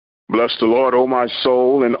Bless the Lord, O my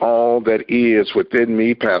soul, and all that is within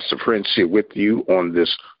me. Pastor Prince here with you on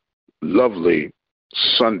this lovely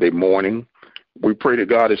Sunday morning. We pray that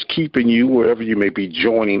God is keeping you wherever you may be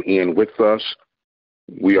joining in with us.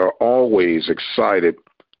 We are always excited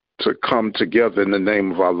to come together in the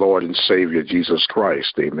name of our Lord and Savior, Jesus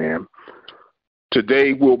Christ. Amen.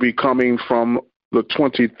 Today we'll be coming from the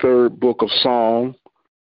 23rd book of Psalm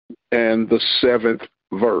and the 7th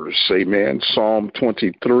verse. Amen. Psalm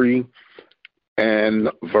 23 and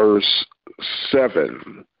verse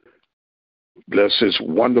 7. Bless his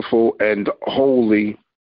wonderful and holy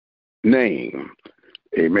name.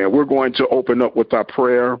 Amen. We're going to open up with our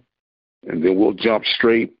prayer, and then we'll jump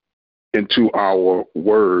straight into our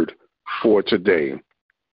word for today.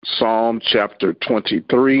 Psalm chapter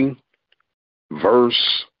 23,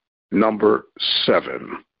 verse number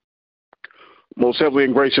 7. Most heavenly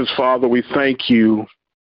and gracious Father, we thank you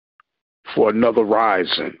for another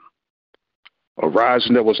rising, a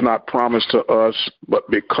rising that was not promised to us, but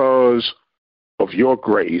because of your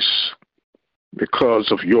grace,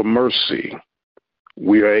 because of your mercy,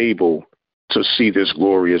 we are able to see this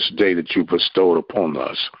glorious day that you bestowed upon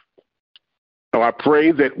us. Now, I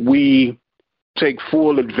pray that we take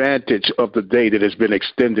full advantage of the day that has been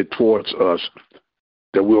extended towards us,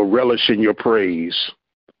 that we'll relish in your praise,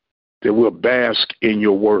 that we'll bask in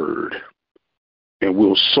your word, and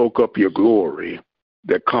we'll soak up your glory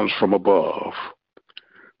that comes from above.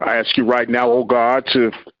 I ask you right now, oh God,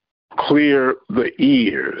 to clear the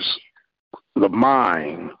ears, the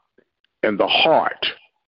mind, and the heart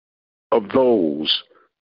of those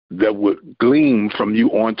that would glean from you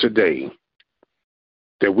on today,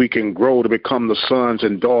 that we can grow to become the sons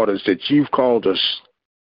and daughters that you've called us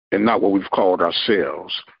and not what we've called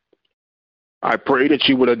ourselves. I pray that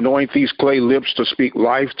you would anoint these clay lips to speak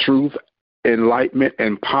life, truth, enlightenment,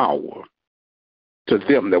 and power to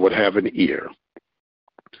them that would have an ear.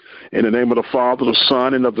 In the name of the Father, the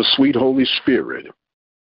Son, and of the sweet Holy Spirit,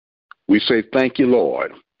 we say thank you,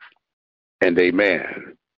 Lord, and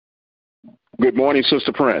amen. Good morning,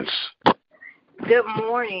 Sister Prince. Good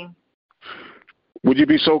morning. Would you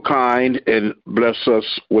be so kind and bless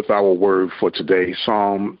us with our word for today?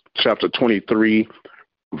 Psalm chapter 23,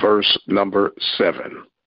 verse number 7.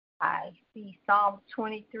 I see Psalm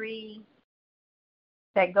 23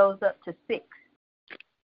 that goes up to 6.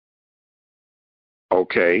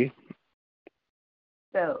 Okay.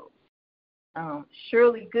 So,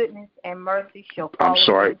 surely goodness and mercy shall follow. I'm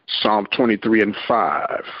sorry, Psalm 23 and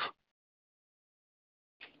 5.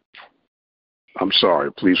 I'm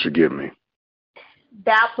sorry, please forgive me.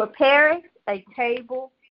 Thou preparest a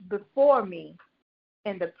table before me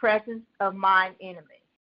in the presence of mine enemies.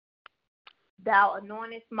 Thou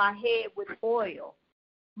anointest my head with oil.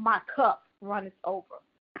 My cup runneth over.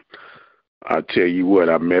 I tell you what,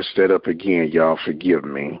 I messed that up again. Y'all forgive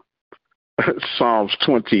me. Psalms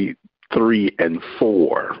 23 and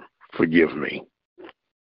 4. Forgive me.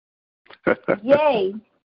 Yea,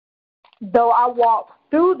 though I walk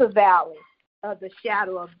through the valley of the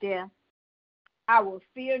shadow of death, I will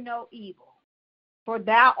fear no evil, for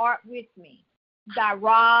thou art with me. Thy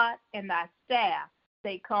rod and thy staff,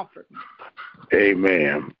 they comfort me.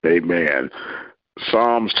 Amen. Amen.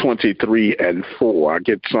 Psalms 23 and 4. I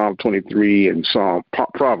get Psalm 23 and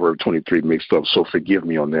Proverb 23 mixed up, so forgive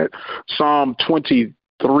me on that. Psalm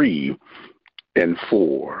 23 and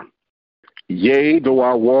 4. Yea, though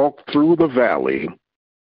I walk through the valley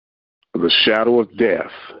of the shadow of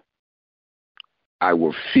death, I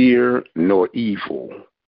will fear no evil,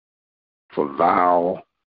 for thou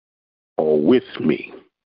art with me.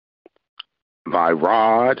 Thy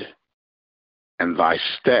rod and thy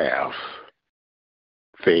staff,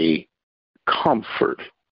 they comfort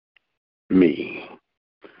me.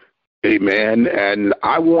 Amen. And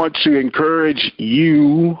I want to encourage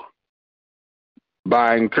you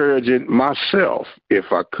by encouraging myself, if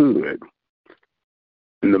I could.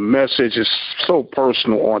 And the message is so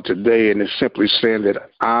personal on today, and it's simply saying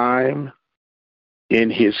that I'm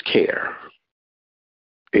in his care.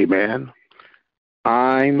 Amen.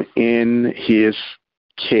 I'm in his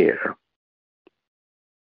care.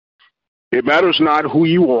 It matters not who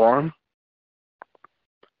you are,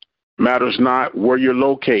 matters not where you're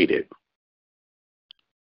located,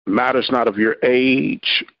 matters not of your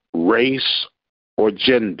age, race, or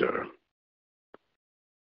gender.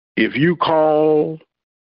 If you call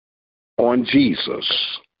on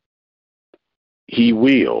Jesus, he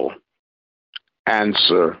will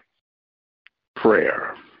answer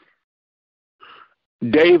prayer.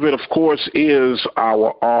 David, of course, is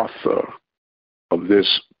our author of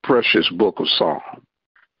this precious book of Psalms.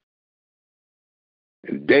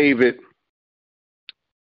 And David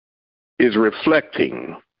is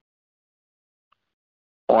reflecting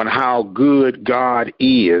on how good God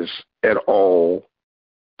is at all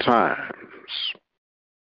times.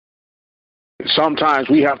 Sometimes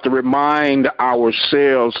we have to remind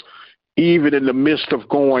ourselves, even in the midst of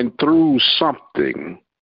going through something,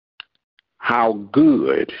 how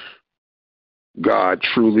good God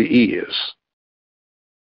truly is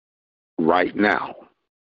right now.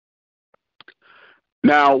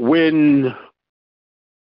 Now, when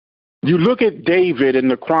you look at David in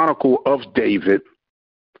the Chronicle of David,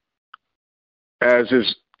 as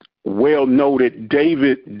is well noted,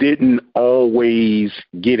 David didn't always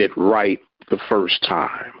get it right the first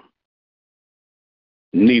time.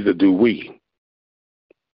 Neither do we.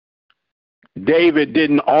 David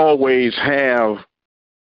didn't always have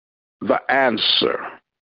the answer.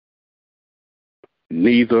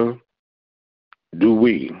 Neither do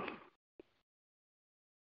we.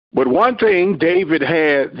 But one thing David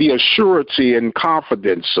had the assurity and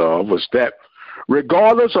confidence of was that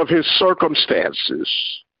regardless of his circumstances,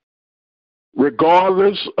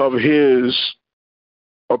 regardless of his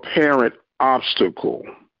apparent obstacle,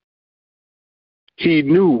 he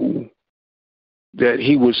knew that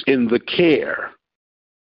he was in the care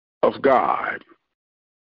of God.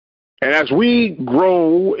 And as we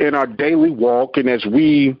grow in our daily walk and as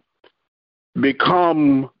we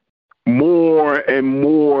become more and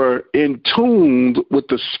more in tune with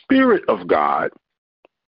the Spirit of God,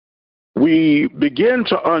 we begin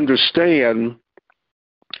to understand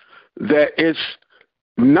that it's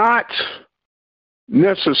not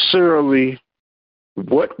necessarily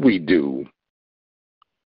what we do,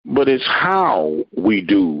 but it's how we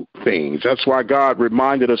do things. That's why God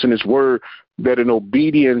reminded us in His Word that an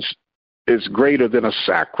obedience is greater than a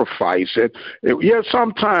sacrifice. Yes,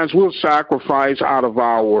 sometimes we'll sacrifice out of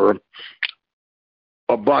our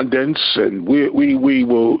abundance, and we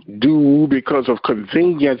will do because of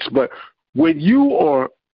convenience. But when you are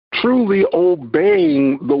truly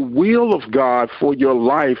obeying the will of God for your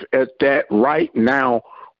life at that right now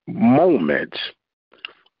moment,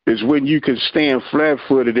 is when you can stand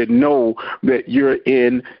flat-footed and know that you're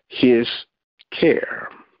in His care.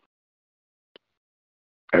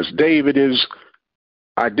 As David is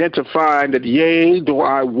identifying that, yea, though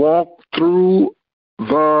I walk through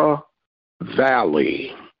the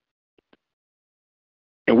valley.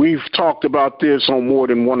 And we've talked about this on more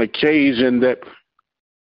than one occasion, that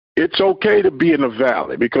it's okay to be in a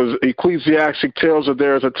valley, because Ecclesiastes tells us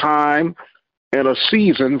there's a time and a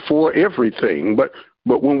season for everything. But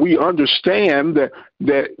when we understand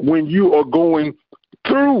that when you are going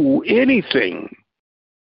through anything,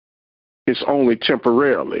 it's only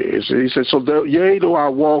temporarily. He says, so yea, though I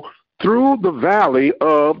walk through the valley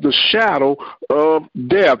of the shadow of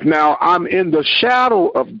death. Now, I'm in the shadow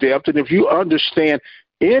of death, and if you understand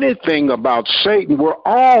anything about Satan, we're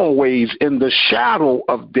always in the shadow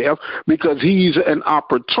of death, because he's an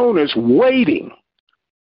opportunist waiting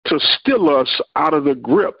to steal us out of the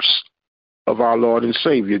grips of our Lord and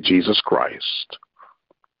Savior, Jesus Christ.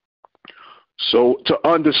 So to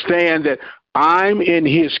understand that I'm in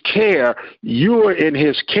His care, you're in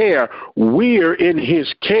His care, we're in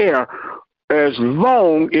His care as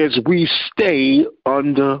long as we stay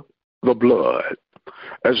under the blood,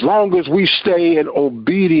 as long as we stay in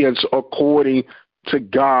obedience according to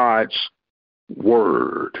God's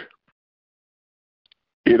word.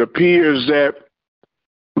 It appears that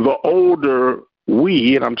the older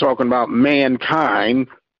we, and I'm talking about mankind,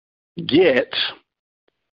 get,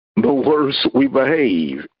 the worse we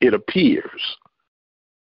behave, it appears.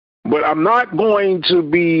 But I'm not going to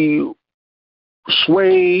be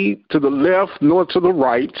swayed to the left nor to the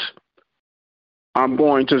right. I'm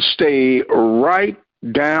going to stay right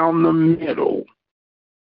down the middle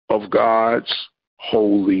of God's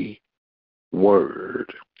holy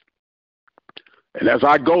word. And as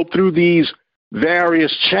I go through these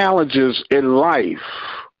various challenges in life,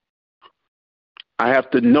 I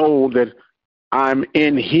have to know that I'm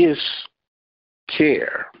in His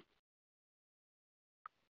care.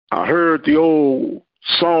 I heard the old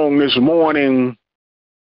song this morning.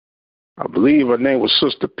 I believe her name was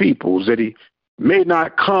Sister Peoples, that He may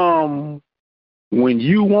not come when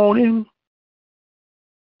you want Him,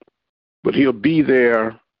 but He'll be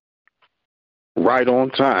there right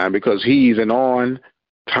on time, because He's an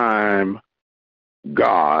on-time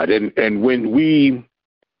God. And when we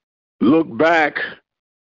look back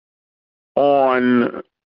on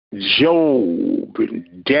Job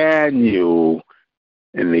and Daniel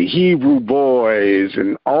and the Hebrew boys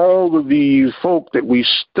and all of these folk that we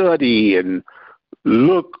study and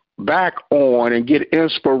look back on and get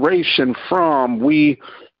inspiration from, we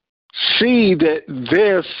see that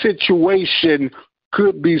their situation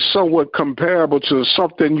could be somewhat comparable to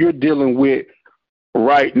something you're dealing with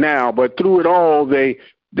right now. But through it all, they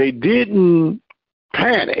didn't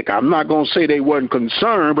panic. I'm not going to say they weren't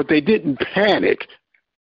concerned, but they didn't panic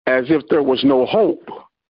as if there was no hope.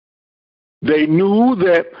 They knew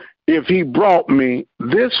that if he brought me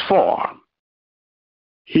this far,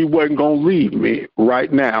 he wasn't going to leave me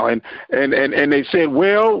right now. And they said,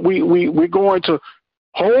 well, we're going to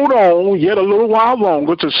hold on yet a little while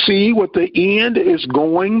longer to see what the end is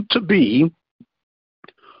going to be.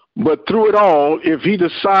 But through it all, if he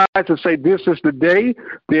decides to say this is the day,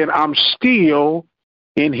 then I'm still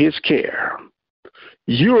in his care.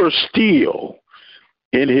 You're still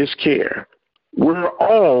in his care. We're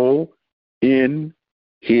all in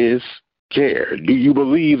his care. Do you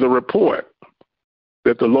believe the report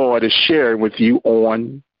that the Lord is sharing with you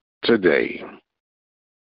on today?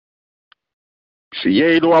 See,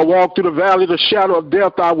 yea, though I walk through the valley of the shadow of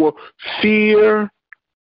death, I will fear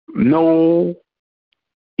no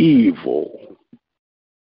evil.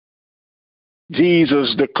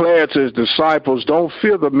 Jesus declared to his disciples, don't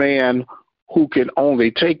fear the man who can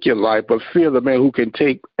only take your life, but fear the man who can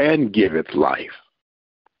take and give it life.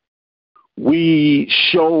 We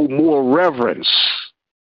show more reverence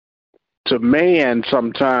to man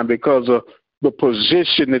sometimes because of the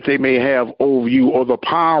position that they may have over you or the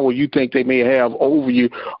power you think they may have over you.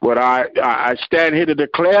 But I stand here to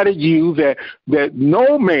declare to you that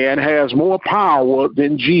no man has more power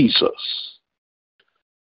than Jesus.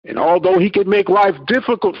 And although he can make life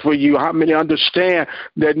difficult for you, how many understand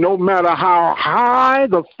that no matter how high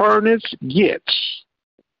the furnace gets,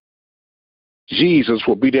 Jesus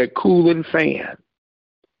will be that cooling fan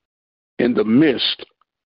in the midst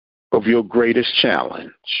of your greatest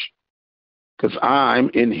challenge, because I'm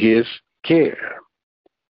in his care.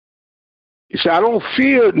 He said, I don't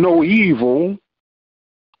fear no evil.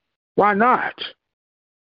 Why not?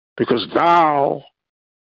 Because thou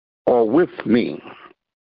art with me.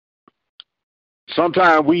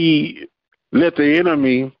 Sometimes we let the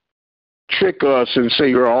enemy trick us and say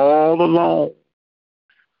you're all alone.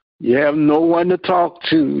 You have no one to talk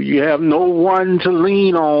to. You have no one to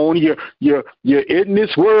lean on. You're in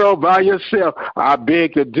this world by yourself. I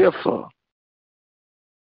beg to differ.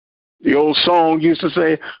 The old song used to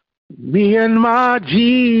say, me and my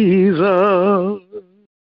Jesus,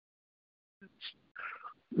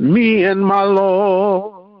 me and my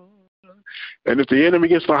Lord. And if the enemy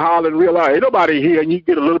gets to holler and realize, ain't nobody here, and you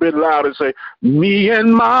get a little bit louder and say, me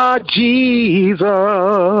and my Jesus,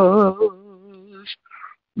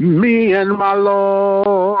 me and my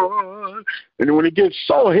Lord. And when it gets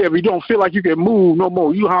so heavy, you don't feel like you can move no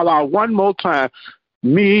more. You holler out one more time,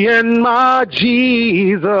 me and my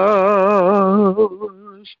Jesus,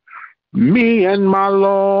 me and my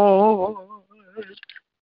Lord.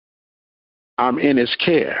 I'm in his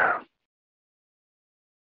care.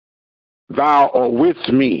 Thou art with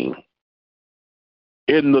me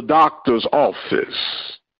in the doctor's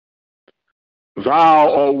office.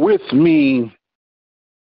 Thou art with me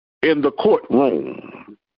in the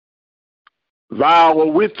courtroom. Thou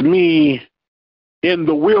art with me in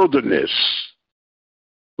the wilderness.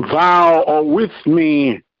 Thou art with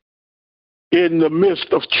me in the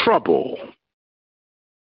midst of trouble.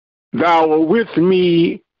 Thou art with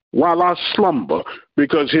me while I slumber,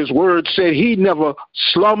 because his word said he never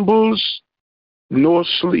slumbers nor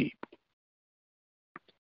sleep.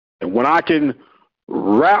 And when I can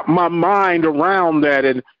wrap my mind around that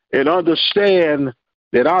and understand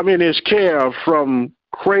that I'm in his care from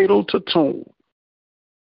cradle to tomb,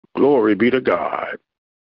 glory be to God.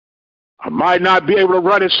 I might not be able to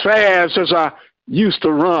run as fast as I used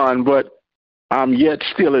to run, but I'm yet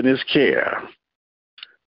still in his care.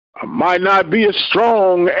 I might not be as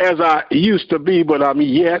strong as I used to be, but I'm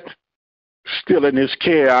yet still in his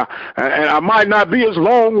care. And I might not be as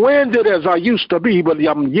long-winded as I used to be, but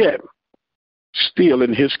I'm yet still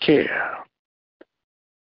in his care.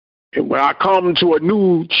 And when I come to a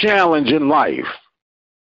new challenge in life,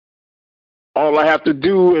 all I have to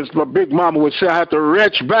do is, my big mama would say, I have to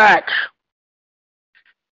reach back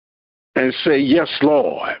and say, yes,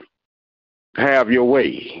 Lord, have your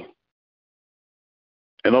way.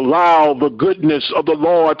 And allow the goodness of the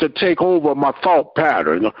Lord to take over my thought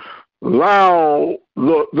pattern. Allow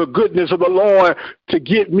the goodness of the Lord to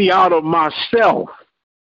get me out of myself,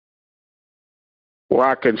 where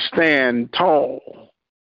I can stand tall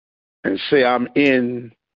and say I'm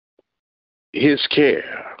in his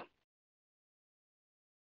care.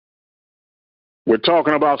 We're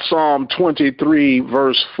talking about Psalm 23,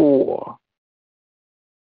 verse 4.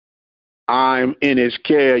 I'm in his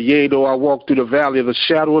care. Yea, though I walk through the valley of the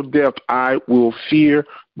shadow of death, I will fear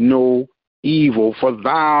no evil, for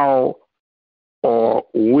thou art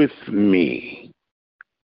with me.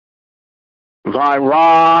 Thy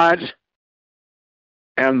rod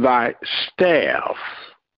and thy staff,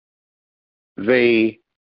 they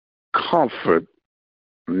comfort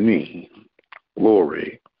me.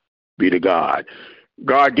 Glory be to God.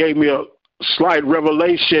 God gave me a slight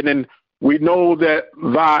revelation, and we know that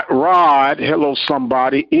thy rod, hello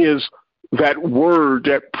somebody, is that word,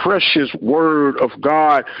 that precious word of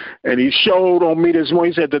God. And he showed on me this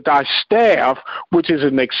morning, he said that thy staff, which is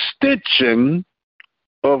an extension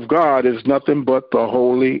of God, is nothing but the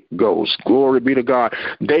Holy Ghost. Glory be to God.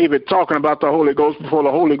 David, talking about the Holy Ghost before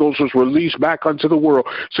the Holy Ghost was released back unto the world,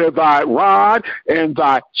 said, thy rod and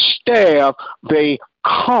thy staff, they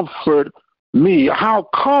comfort me. How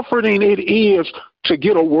comforting it is to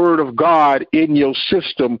get a word of God in your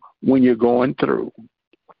system when you're going through.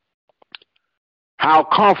 How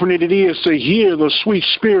comforting it is to hear the sweet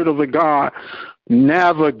spirit of the God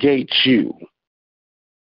navigate you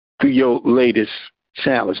through your latest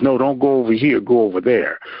challenge. No, don't go over here, go over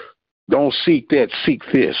there. Don't seek that, seek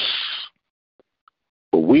this.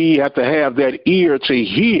 But we have to have that ear to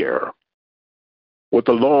hear what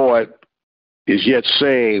the Lord is yet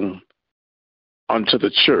saying unto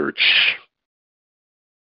the church.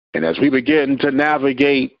 And as we begin to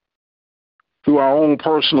navigate through our own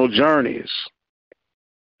personal journeys,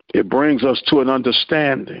 it brings us to an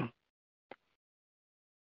understanding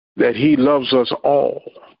that he loves us all,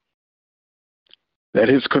 that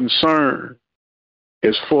his concern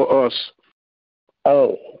is for us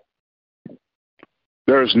all.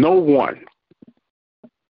 There is no one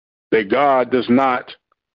that God does not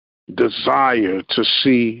desire to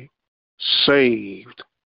see saved,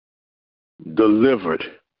 delivered,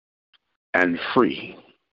 and free.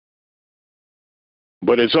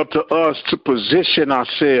 But it's up to us to position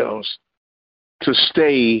ourselves to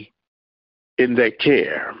stay in that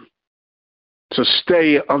care, to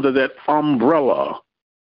stay under that umbrella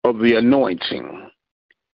of the anointing.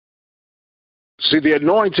 See, the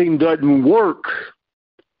anointing doesn't work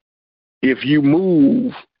if you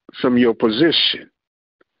move from your position.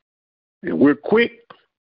 And we're quick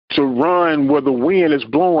to run where the wind is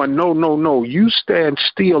blowing. No, no, no. You stand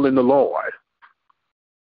still in the Lord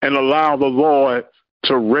and allow the Lord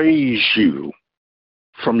to raise you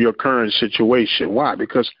from your current situation. Why?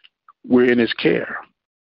 Because we're in his care.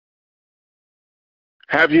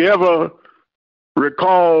 Have you ever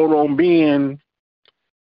recalled on being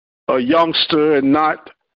a youngster and not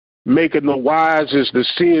making the wisest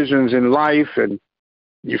decisions in life, and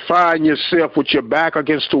you find yourself with your back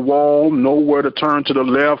against the wall, nowhere to turn to the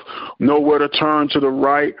left, nowhere to turn to the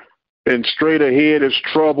right, and straight ahead is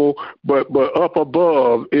trouble, but up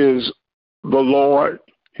above is the Lord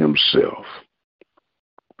himself,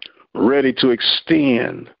 ready to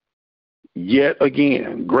extend yet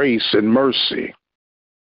again grace and mercy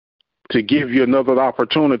to give you another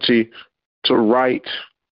opportunity to right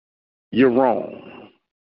your wrong.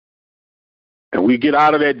 And we get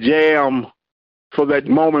out of that jam for that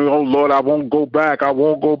moment. Oh, Lord, I won't go back. I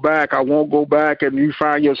won't go back. I won't go back. And you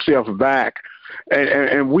find yourself back.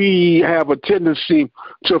 And we have a tendency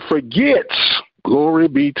to forget, glory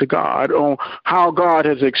be to God, on how God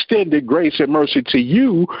has extended grace and mercy to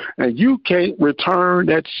you, and you can't return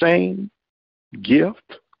that same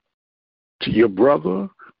gift to your brother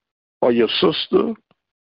or your sister.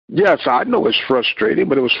 Yes, I know it's frustrating,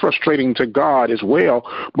 but it was frustrating to God as well.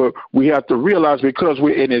 But we have to realize, because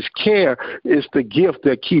we're in his care, it's the gift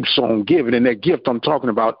that keeps on giving. And that gift I'm talking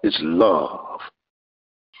about is love.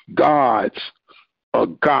 God's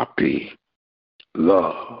agape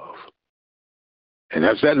love. And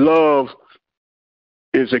as that love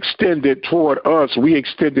is extended toward us, we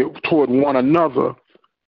extend it toward one another.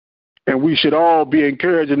 And we should all be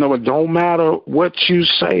encouraged to know it don't matter what you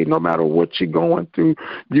say, no matter what you're going through,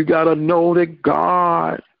 you got to know that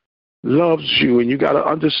God loves you, and you got to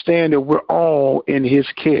understand that we're all in his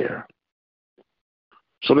care.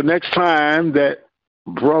 So the next time that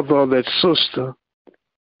brother or that sister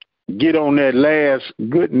get on that last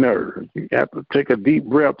good nerve, you have to take a deep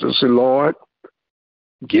breath and say, Lord,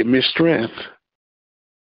 give me strength.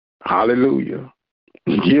 Hallelujah.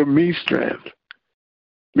 Give me strength.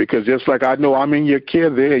 Because just like I know I'm in your care,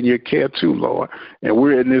 they're in your care too, Lord. And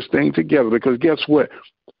we're in this thing together. Because guess what?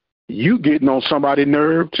 You getting on somebody's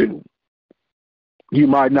nerve too. You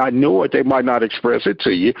might not know it. They might not express it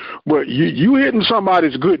to you. But you hitting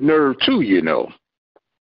somebody's good nerve too, you know.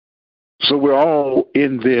 So we're all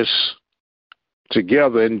in this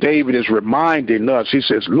together. And David is reminding us. He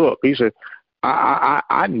says, look, he said,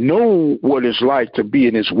 I know what it's like to be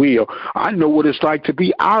in his will. I know what it's like to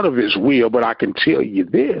be out of his will, but I can tell you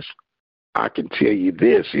this.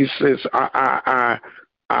 He says,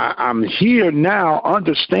 I'm here now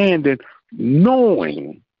understanding,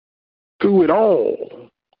 knowing through it all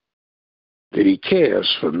that he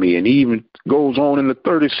cares for me. And he even goes on in the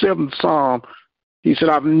 37th Psalm. He said,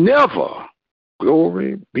 I've never,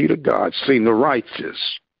 glory be to God, seen the righteous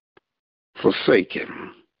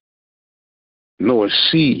forsaken, nor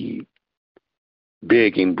seed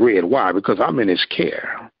begging bread. Why? Because I'm in his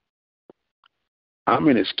care. I'm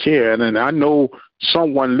in his care. And I know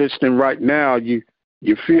someone listening right now, you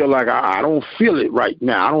feel like I don't feel it right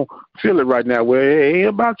now. I don't feel it right now. Well, it ain't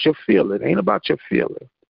about your feeling. It ain't about your feeling.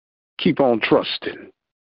 Keep on trusting.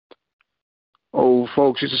 Old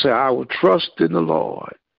folks used to say, I will trust in the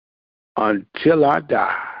Lord until I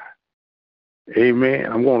die. Amen.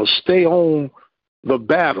 I'm going to stay on the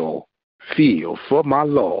battlefield for my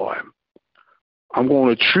Lord. I'm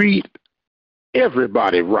going to treat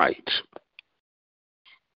everybody right,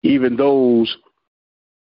 even those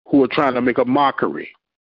who are trying to make a mockery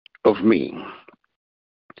of me,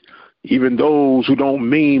 even those who don't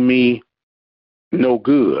mean me no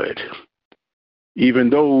good, even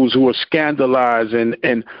those who are scandalizing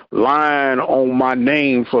and lying on my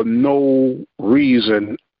name for no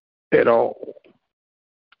reason at all.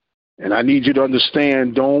 And I need you to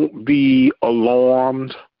understand, don't be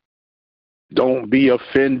alarmed. Don't be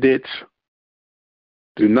offended.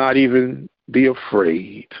 Do not even be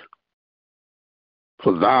afraid.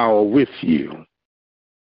 For thou art with you.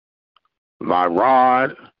 Thy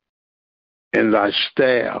rod and thy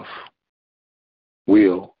staff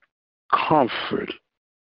will comfort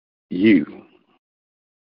you.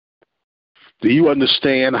 Do you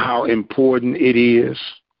understand how important it is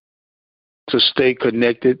to stay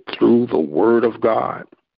connected through the Word of God?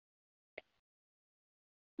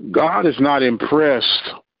 God is not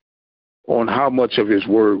impressed on how much of his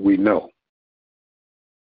Word we know.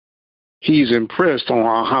 He's impressed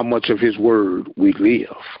on how much of his Word we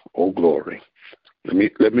live. Oh, glory.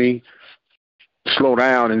 Let me slow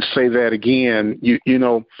down and say that again. You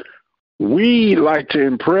know, we like to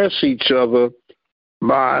impress each other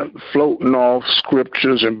by floating off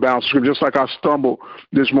scriptures and bouncing scriptures. Just like I stumbled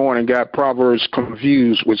this morning, got Proverbs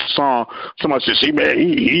confused with Psalm. Somebody said, see, man,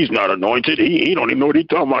 he's not anointed. He don't even know what he's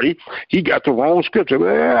talking about. He got the wrong scripture.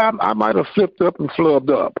 Well, I might have flipped up and flubbed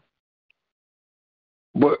up.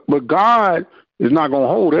 But God is not going to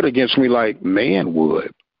hold it against me like man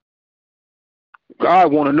would.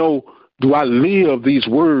 God want to know, do I live these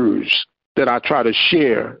words that I try to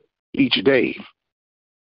share each day?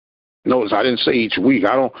 Notice I didn't say each week.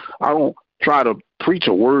 I don't try to preach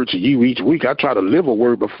a word to you each week. I try to live a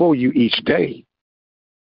word before you each day.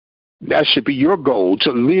 That should be your goal,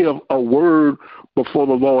 to live a word before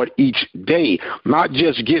the Lord each day, not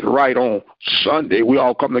just get right on Sunday. We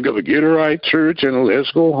all come together, get it right, church, and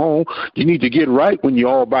let's go home. You need to get right when you're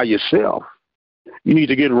all by yourself. You need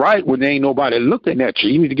to get right when there ain't nobody looking at you.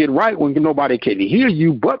 You need to get right when nobody can hear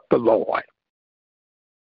you but the Lord.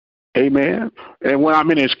 Amen. And when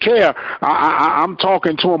I'm in his care, I'm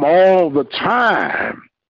talking to him all the time.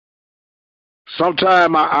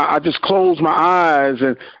 Sometimes I just close my eyes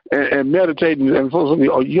and meditate, and folks will be,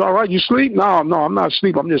 oh, you all right? You sleep? No, I'm not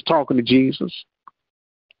asleep. I'm just talking to Jesus.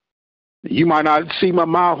 You might not see my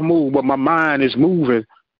mouth move, but my mind is moving,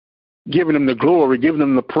 giving him the glory, giving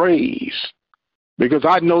him the praise, because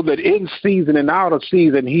I know that in season and out of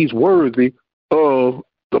season, he's worthy of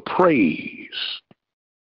the praise.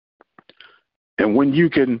 And when you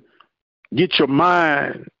can get your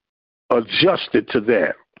mind adjusted to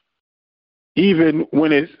that, even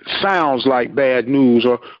when it sounds like bad news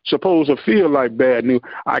or supposed to feel like bad news,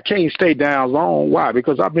 I can't stay down long. Why?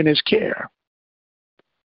 Because I'm in his care.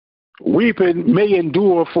 Weeping may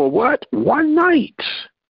endure for what? One night.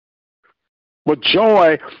 But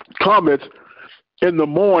joy cometh in the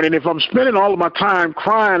morning. If I'm spending all of my time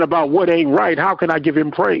crying about what ain't right, how can I give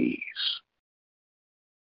him praise?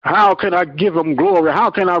 How can I give him glory? How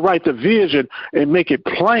can I write the vision and make it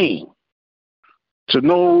plain to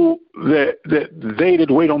know that they that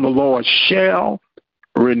wait on the Lord shall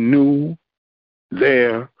renew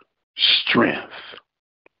their strength?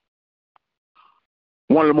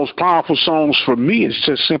 One of the most powerful songs for me is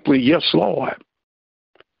just simply, yes, Lord.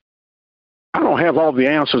 I don't have all the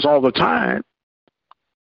answers all the time,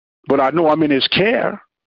 but I know I'm in his care.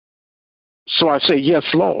 So I say, yes,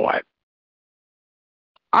 Lord.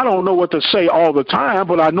 I don't know what to say all the time,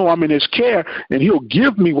 but I know I'm in his care, and he'll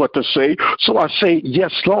give me what to say. So I say,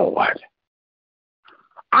 yes, Lord.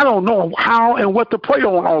 I don't know how and what to pray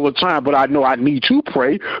on all the time, but I know I need to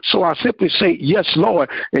pray. So I simply say, yes, Lord,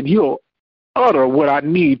 and he'll utter what I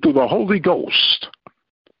need through the Holy Ghost.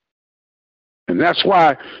 And that's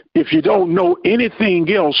why if you don't know anything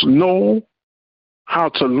else, know how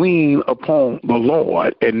to lean upon the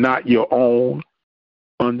Lord and not your own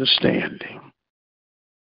understanding.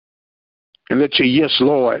 And let your yes,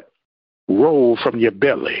 Lord, roll from your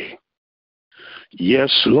belly.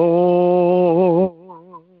 Yes, Lord.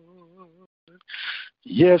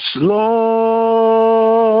 Yes, Lord.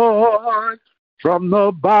 From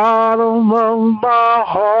the bottom of my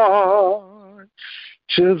heart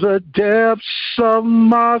to the depths of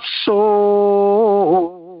my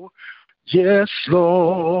soul. Yes, Lord.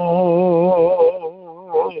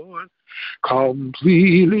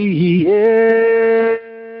 Completely, yes.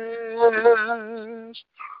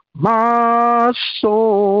 My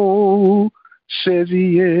soul says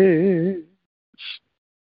yes.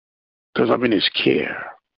 Because I'm in his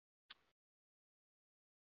care.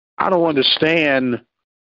 I don't understand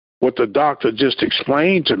what the doctor just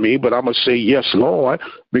explained to me, but I'm going to say, yes, Lord,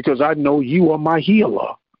 because I know you are my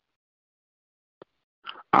healer.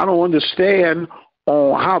 I don't understand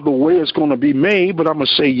on how the way it's going to be made, but I'm going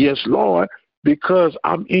to say, yes, Lord, because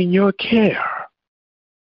I'm in your care.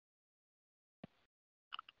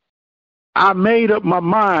 I made up my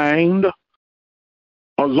mind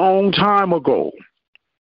a long time ago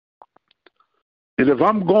that if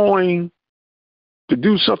I'm going to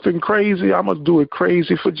do something crazy, I'm going to do it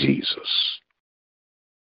crazy for Jesus.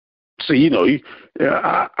 See, you know,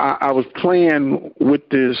 I was playing with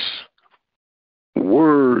this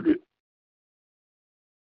word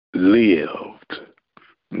lived.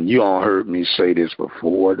 And you all heard me say this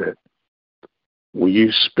before, that when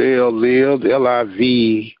you spell lived,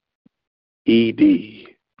 Lived,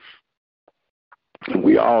 and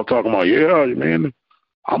we all talking about, yeah, man,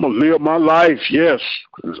 I'm going to live my life, yes,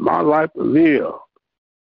 it's my life to live.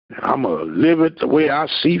 I'm going to live it the way I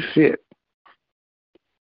see fit.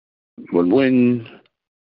 But when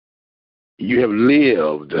you have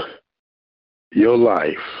lived your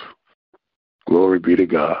life, glory be to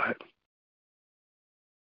God,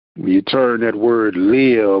 when you turn that word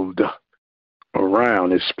lived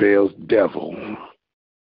around, it spells devil.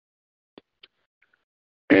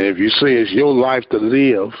 And if you say it's your life to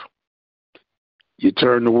live, you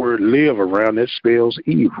turn the word live around, it spells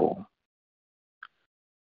evil.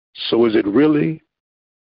 So is it really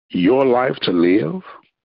your life to live?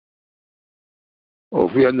 Or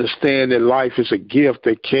if we understand that life is a gift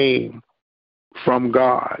that came from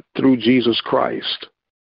God through Jesus Christ,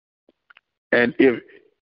 and if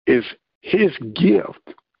it's his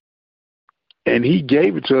gift and he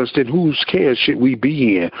gave it to us, then whose care should we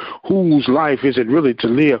be in? Whose life is it really to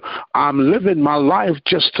live? I'm living my life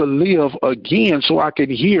just to live again so I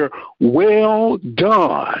can hear, well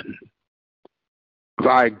done,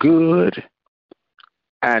 thy good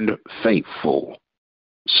and faithful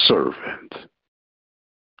servant.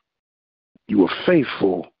 You were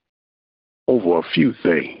faithful over a few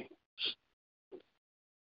things.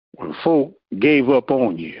 When folk gave up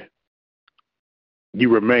on you, you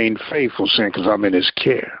remained faithful, saying, because I'm in his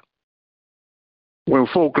care. When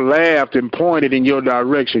folk laughed and pointed in your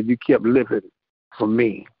direction, you kept living for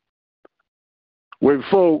me. When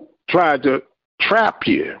folk tried to trap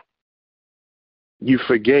you, you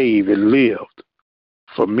forgave and lived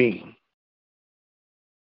for me,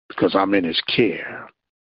 because I'm in his care.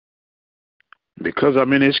 Because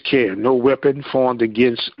I'm in his care, no weapon formed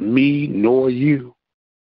against me nor you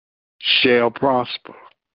shall prosper.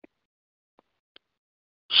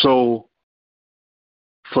 So,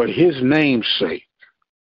 for his name's sake,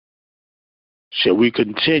 shall we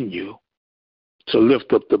continue to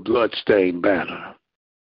lift up the bloodstained banner.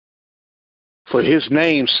 For his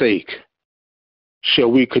name's sake,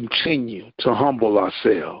 shall we continue to humble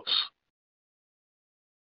ourselves.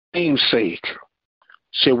 For his name's sake,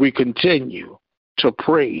 shall we continue to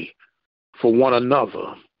pray for one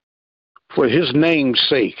another. For his name's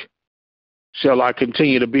sake, shall I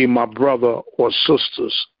continue to be my brother or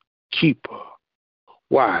sister's keeper.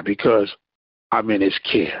 Why? Because I'm in his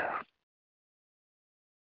care.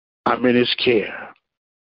 I'm in his care.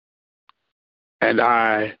 And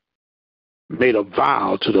I made a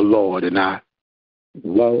vow to the Lord, and I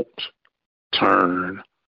won't turn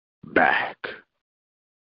back.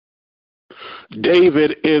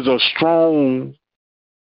 David is a strong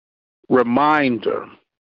reminder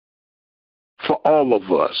for all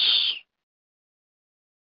of us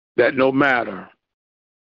that no matter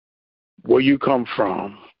where you come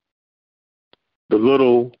from, the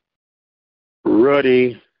little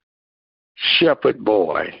ruddy shepherd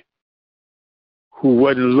boy who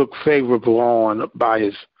wasn't looked favorable on by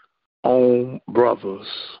his own brothers.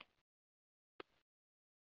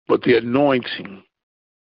 But the anointing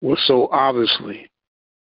was so obviously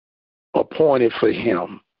appointed for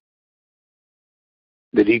him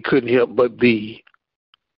that he couldn't help but be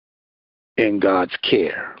in God's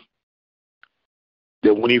care.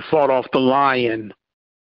 That when he fought off the lion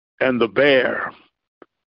and the bear,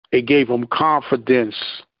 it gave him confidence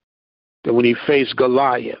that when he faced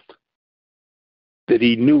Goliath, that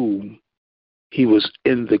he knew he was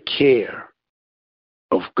in the care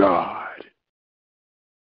of God.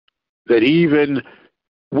 That even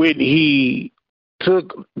when he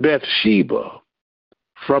took Bathsheba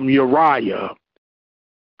from Uriah,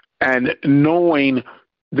 and knowing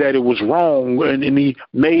that it was wrong, and he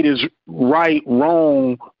made his right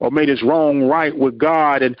wrong, or made his wrong right with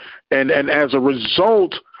God, and as a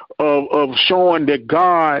result of showing that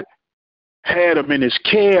God had him in his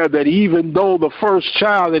care, that even though the first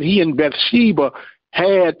child that he and Bathsheba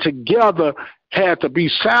had together had to be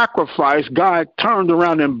sacrificed, God turned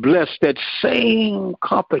around and blessed that same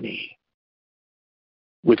company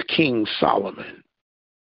with King Solomon.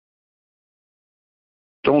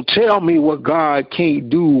 Don't tell me what God can't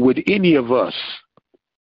do with any of us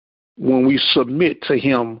when we submit to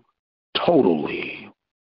him totally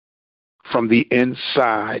from the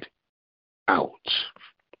inside out.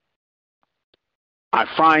 I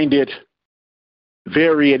find it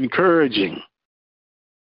very encouraging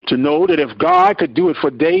to know that if God could do it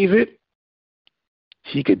for David,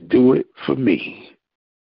 he could do it for me.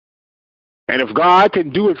 And if God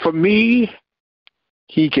can do it for me,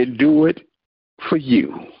 he can do it for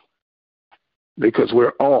you, because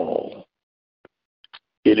we're all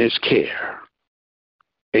in his care.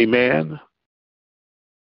 Amen.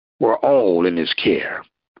 We're all in his care.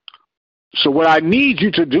 So what I need you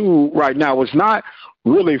to do right now is not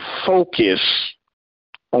really focus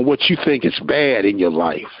on what you think is bad in your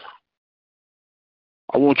life.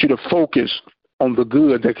 I want you to focus on the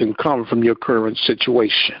good that can come from your current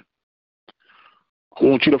situation. I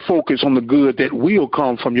want you to focus on the good that will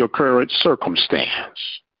come from your current circumstance.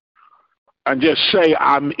 And just say,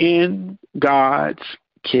 I'm in God's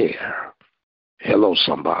care. Hello,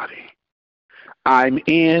 somebody. I'm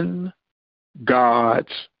in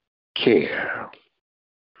God's care.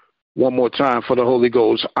 One more time for the Holy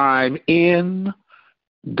Ghost. I'm in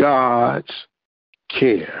God's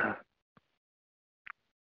care.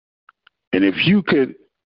 And if you could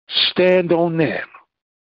stand on that,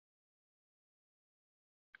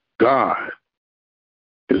 God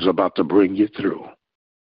is about to bring you through.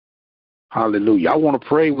 Hallelujah. I want to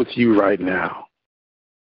pray with you right now,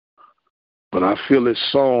 but I feel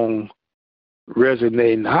this song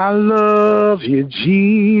resonating. I love you,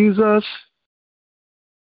 Jesus.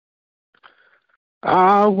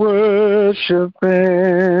 I worship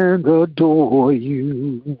and adore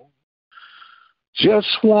you.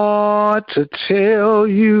 Just want to tell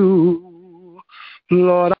you,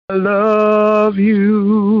 Lord, I love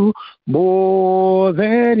you more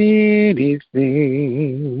than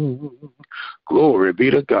anything. Glory be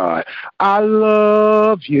to God. I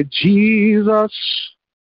love you, Jesus.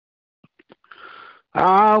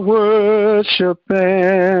 I worship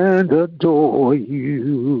and adore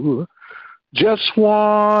you. Just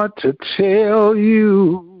want to tell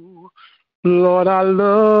you, Lord, I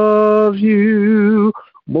love you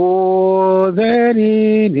more than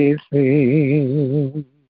anything.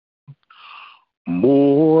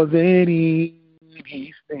 More than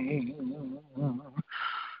anything.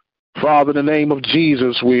 Father, in the name of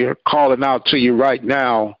Jesus, we're calling out to you right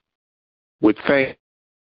now with thanks,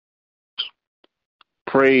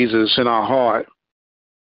 praises in our heart,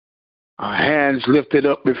 our hands lifted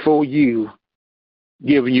up before you,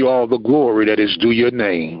 giving you all the glory that is due your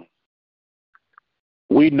name.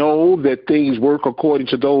 We know that things work according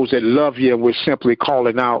to those that love you, and we're simply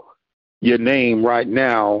calling out your name right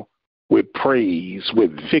now with praise,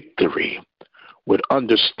 with victory, with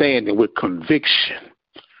understanding, with conviction,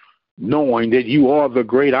 knowing that you are the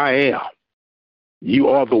great I am. You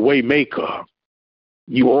are the way maker.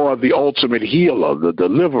 You are the ultimate healer, the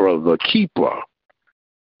deliverer, the keeper.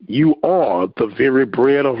 You are the very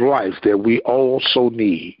bread of life that we also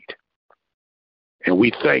need. And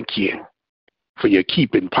we thank you for your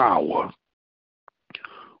keeping power.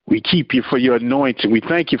 We keep you for your anointing. We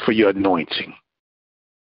thank you for your anointing.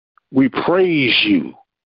 We praise you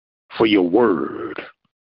for your word.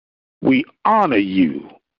 We honor you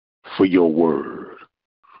for your word.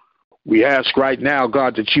 We ask right now,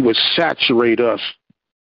 God, that you would saturate us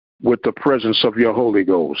with the presence of your Holy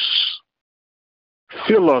Ghost.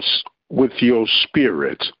 Fill us with your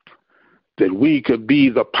spirit that we could be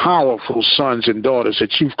the powerful sons and daughters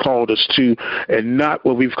that you've called us to, and not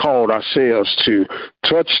what we've called ourselves to.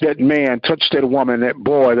 Touch that man, touch that woman, that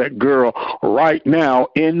boy, that girl right now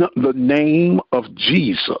in the name of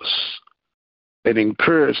Jesus, and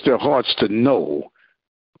encourage their hearts to know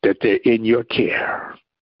that they're in your care.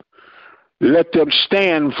 Let them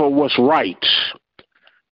stand for what's right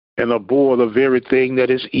and abhor the very thing that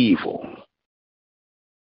is evil.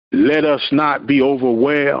 Let us not be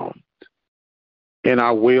overwhelmed in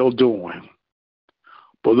our well-doing,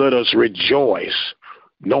 but let us rejoice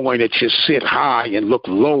knowing that you sit high and look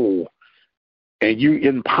low, and you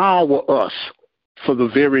empower us for the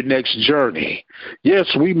very next journey.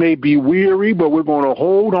 Yes, we may be weary, but we're going to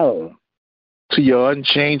hold on to your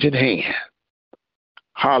unchanging hand.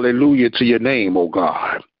 Hallelujah to your name, O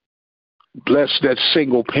God. Bless that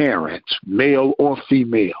single parent, male or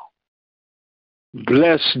female.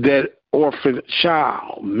 Bless that orphan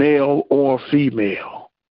child, male or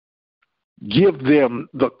female. Give them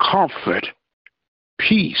the comfort,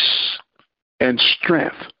 peace, and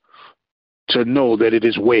strength to know that it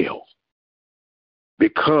is well,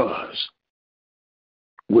 because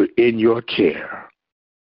we're in your care.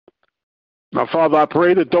 Now, Father, I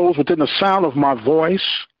pray that those within the sound of my voice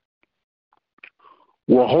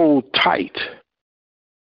will hold tight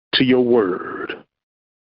to your word.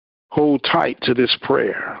 Hold tight to this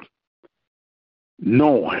prayer,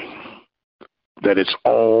 knowing that it's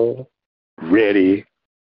already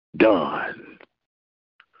done.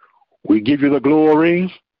 We give you the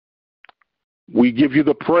glory. We give you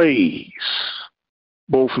the praise,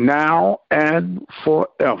 both now and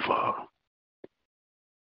forever.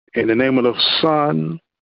 In the name of the Son,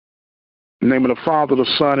 in the name of the Father, the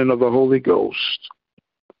Son, and of the Holy Ghost,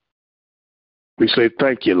 we say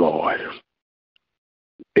thank you, Lord.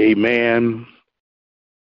 Amen,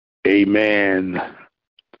 amen,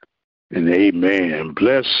 and amen.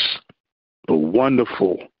 Bless the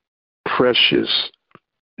wonderful, precious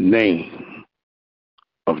name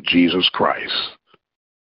of Jesus Christ.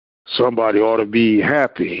 Somebody ought to be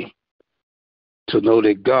happy to know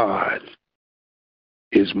that God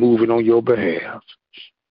is moving on your behalf.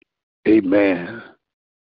 Amen.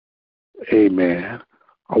 Amen.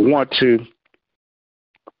 I want to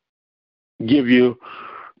give you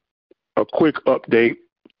a quick update.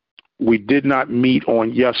 We did not meet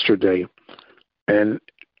on yesterday, and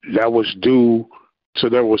that was due to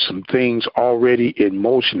there were some things already in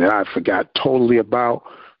motion that I forgot totally about,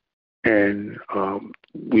 and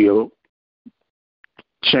we'll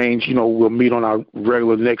change. We'll meet on our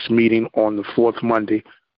regular next meeting on the fourth Monday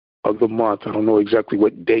of the month. I don't know exactly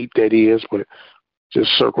what date that is, but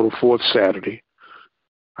just circle the fourth Saturday.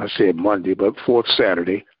 I said Monday, but fourth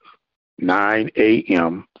Saturday, 9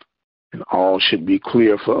 a.m., and all should be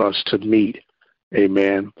clear for us to meet.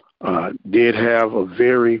 Amen. Did have a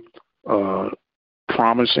very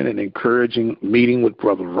promising and encouraging meeting with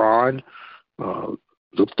Brother Ron.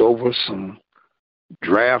 Looked over some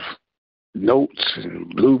draft notes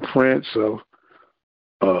and blueprints of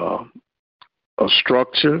a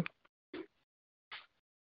structure,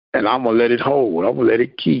 and I'm going to let it hold. I'm going to let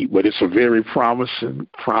it keep. But it's a very promising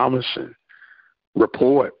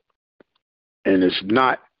report, and it's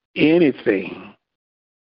not anything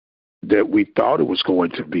that we thought it was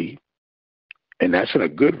going to be, and that's in a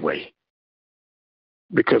good way,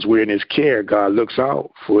 because we're in his care. God looks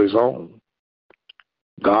out for his own.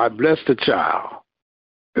 God bless the child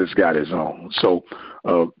that's got his own. So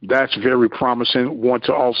that's very promising. Want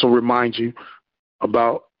to also remind you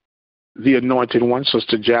about the anointed one,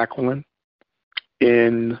 Sister Jacqueline,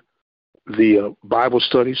 in the Bible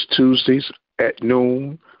studies Tuesdays at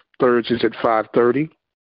noon, Thursdays at 5:30.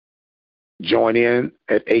 Join in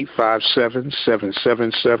at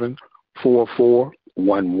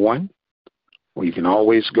 857-777-4411. Or you can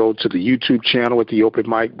always go to the YouTube channel at the Open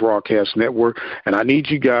Mic Broadcast Network. And I need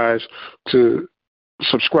you guys to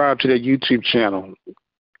subscribe to that YouTube channel.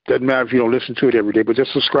 Doesn't matter if you don't listen to it every day, but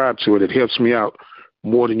just subscribe to it. It helps me out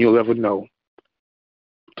more than you'll ever know.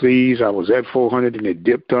 Please, I was at 400 and it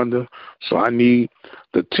dipped under, so I need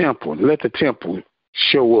the temple. Let the temple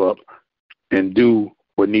show up and do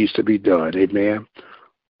what needs to be done. Amen.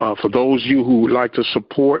 For those of you who would like to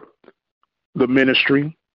support the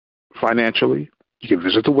ministry financially, you can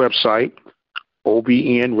visit the website,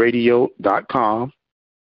 obnradio.com.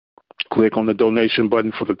 Click on the donation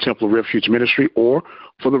button for the Temple of Refuge Ministry or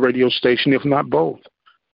for the radio station, if not both.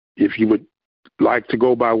 If you would like to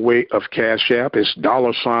go by way of Cash App, it's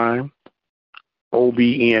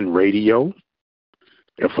 $OBN Radio.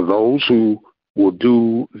 And for those who will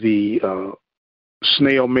do the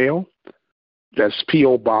snail mail, that's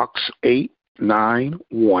P.O. Box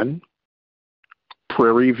 891,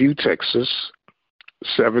 Prairie View, Texas,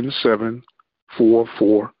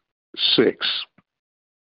 77446.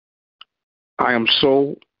 I am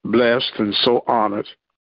so blessed and so honored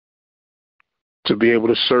to be able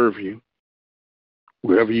to serve you.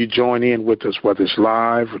 Wherever you join in with us, whether it's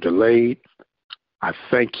live or delayed, I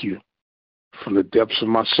thank you from the depths of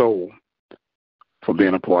my soul for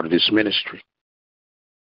being a part of this ministry.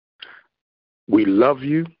 We love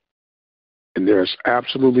you, and there's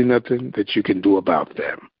absolutely nothing that you can do about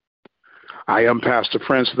that. I am Pastor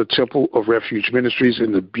Prince of the Temple of Refuge Ministries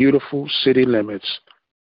in the beautiful city limits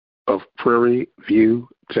of Prairie View,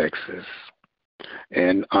 Texas.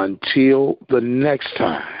 And until the next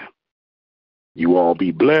time, you all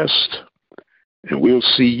be blessed, and we'll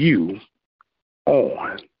see you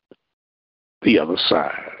on the other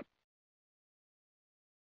side.